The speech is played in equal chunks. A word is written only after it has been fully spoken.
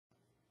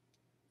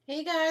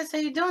Hey guys, how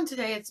you doing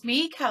today? It's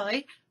me,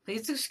 Kelly.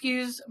 Please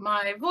excuse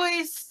my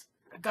voice.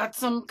 I got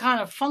some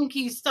kind of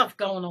funky stuff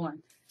going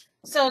on.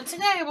 So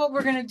today what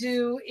we're going to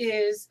do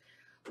is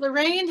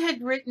Lorraine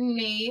had written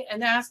me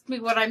and asked me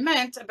what I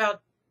meant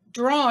about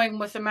drawing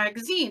with a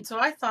magazine. So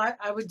I thought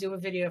I would do a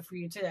video for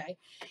you today.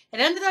 It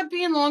ended up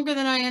being longer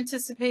than I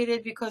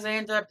anticipated because I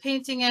ended up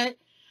painting it.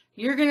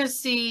 You're going to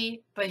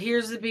see, but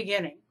here's the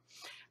beginning.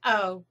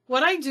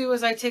 What I do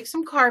is I take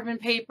some carbon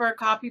paper,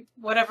 copy,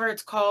 whatever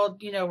it's called,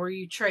 where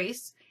you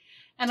trace.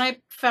 And I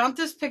found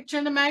this picture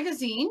in the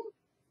magazine.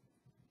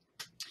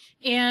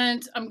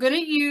 And I'm going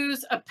to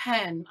use a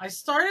pen. I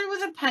started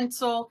with a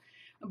pencil,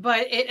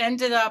 but it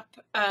ended up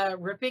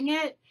ripping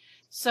it.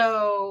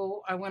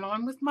 So I went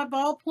on with my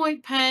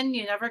ballpoint pen.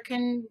 You never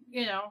can,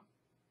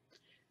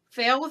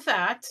 fail with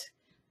that.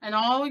 And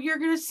all you're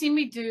going to see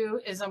me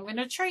do is I'm going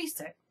to trace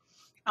it.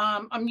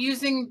 I'm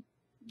using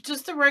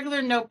just a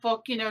regular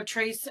notebook,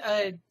 trace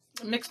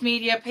mixed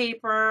media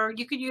paper.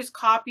 You could use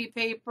copy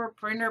paper,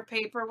 printer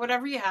paper,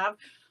 whatever you have,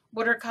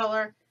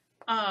 watercolor.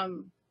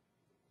 So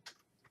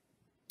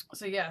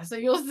yeah, so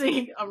you'll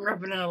see I'm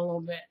ripping it a little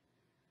bit.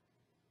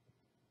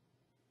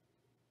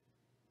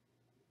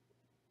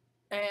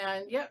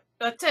 And yep,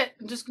 that's it.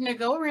 I'm just going to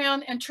go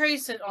around and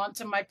trace it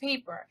onto my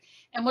paper.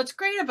 And what's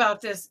great about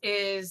this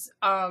is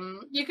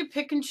you can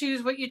pick and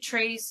choose what you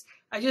trace.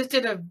 I just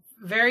did a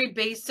very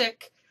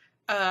basic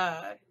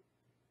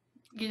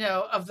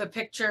of the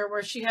picture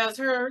where she has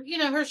her,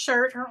 her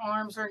shirt, her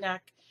arms, her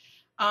neck.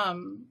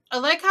 I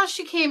like how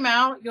she came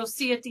out. You'll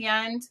see at the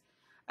end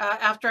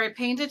after I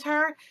painted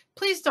her.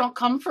 Please don't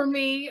come for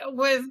me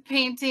with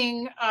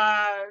painting,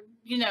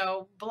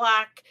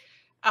 black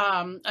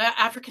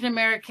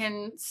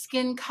African-American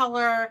skin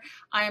color.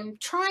 I'm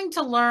trying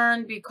to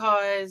learn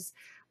because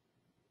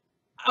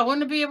I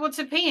want to be able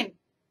to paint,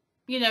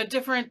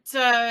 different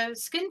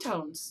skin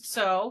tones.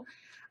 So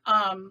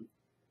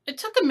it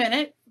took a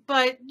minute.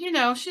 But,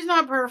 she's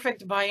not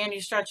perfect by any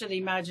stretch of the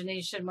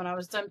imagination when I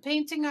was done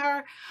painting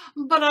her,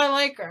 but I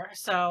like her,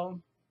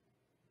 so.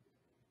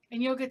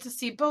 And you'll get to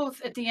see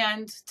both at the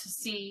end to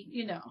see,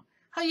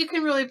 how you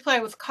can really play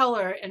with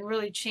color and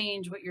really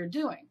change what you're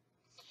doing.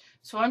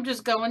 So I'm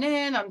just going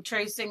in, I'm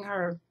tracing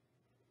her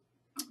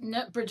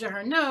bridge of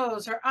her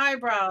nose, her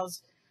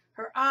eyebrows,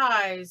 her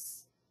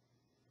eyes,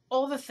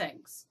 all the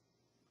things.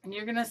 And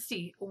you're going to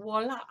see,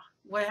 voila,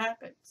 what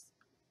happens.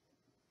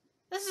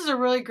 This is a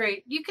really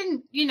great, you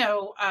can,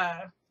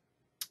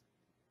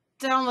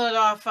 download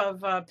off of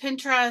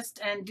Pinterest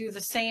and do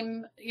the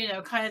same,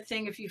 kind of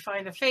thing if you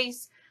find a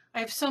face.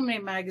 I have so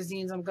many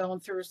magazines I'm going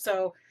through.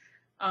 So,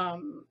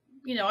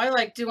 I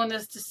like doing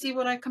this to see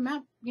what I come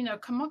up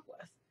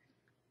with.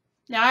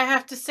 Now, I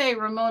have to say,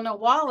 Ramona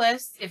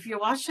Wallace, if you're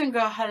watching,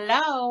 go,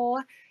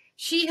 hello.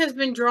 She has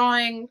been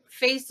drawing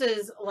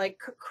faces like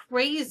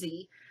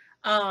crazy,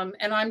 and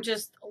I'm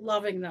just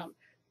loving them.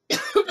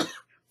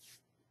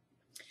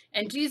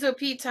 And Jizo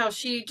Pete's how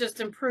she just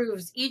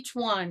improves each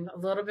one a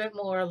little bit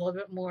more, a little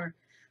bit more.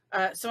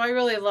 So I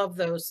really love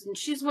those. And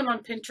she's went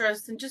on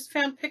Pinterest and just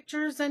found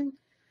pictures and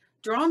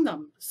drawn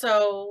them.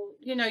 So,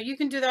 you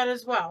can do that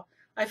as well.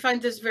 I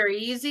find this very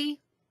easy.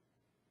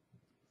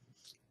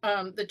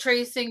 The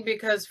tracing,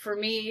 because for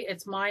me,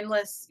 it's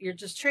mindless. You're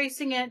just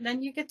tracing it, and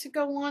then you get to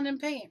go on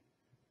and paint.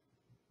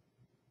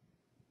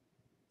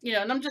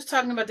 And I'm just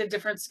talking about the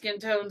different skin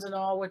tones and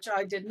all, which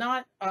I did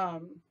not...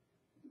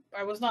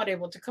 I was not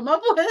able to come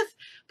up with,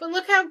 but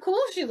look how cool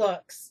she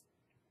looks.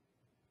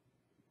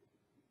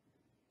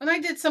 And I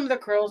did some of the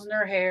curls in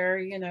her hair,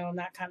 and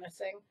that kind of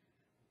thing.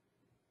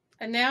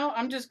 And now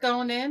I'm just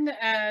going in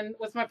and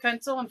with my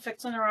pencil and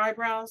fixing her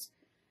eyebrows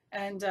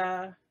and,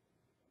 going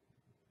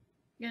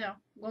to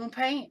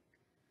paint.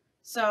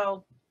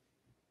 So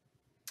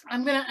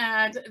I'm going to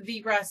add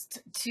the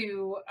rest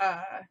to,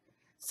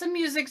 some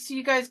music so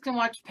you guys can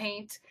watch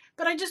paint.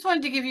 But I just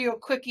wanted to give you a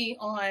quickie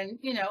on,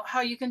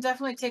 how you can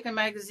definitely take a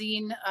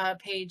magazine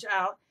page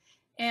out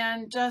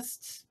and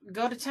just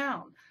go to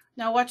town.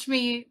 Now watch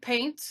me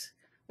paint,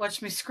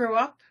 watch me screw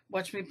up,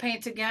 watch me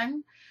paint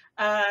again,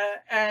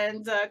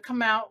 and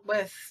come out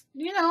with,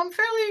 I'm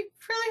fairly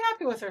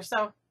happy with her.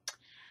 So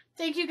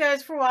thank you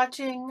guys for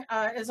watching.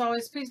 As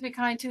always, please be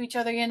kind to each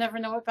other. You never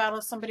know what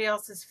battle somebody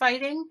else is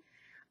fighting.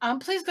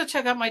 Please go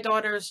check out my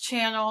daughter's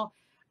channel.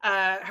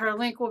 Her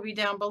link will be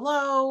down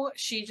below.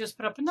 She just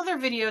put up another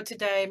video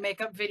today,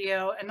 makeup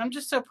video, and I'm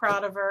just so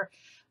proud of her.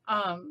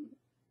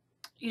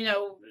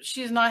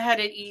 She's not had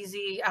it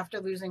easy after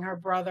losing her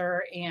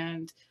brother,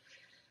 and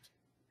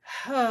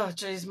oh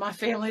geez, my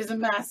family's a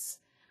mess.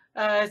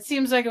 It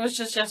seems like it was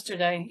just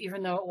yesterday,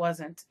 even though it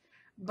wasn't.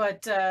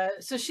 But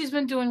so she's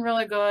been doing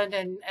really good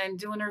and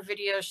doing her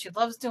videos. She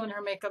loves doing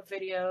her makeup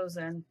videos,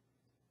 and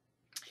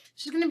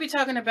she's going to be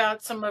talking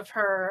about some of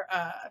her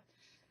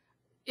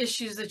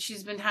issues that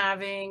she's been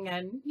having,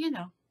 and you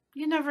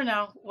never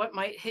know what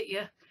might hit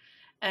you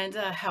and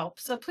help.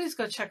 So please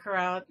go check her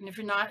out, and if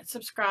you're not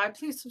subscribed,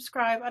 please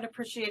subscribe. I'd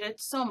appreciate it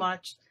so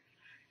much.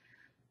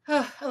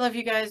 Oh, I love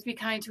you guys. Be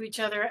kind to each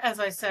other, as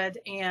I said,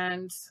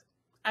 and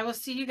I will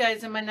see you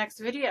guys in my next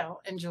video.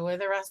 Enjoy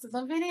the rest of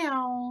the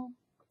video.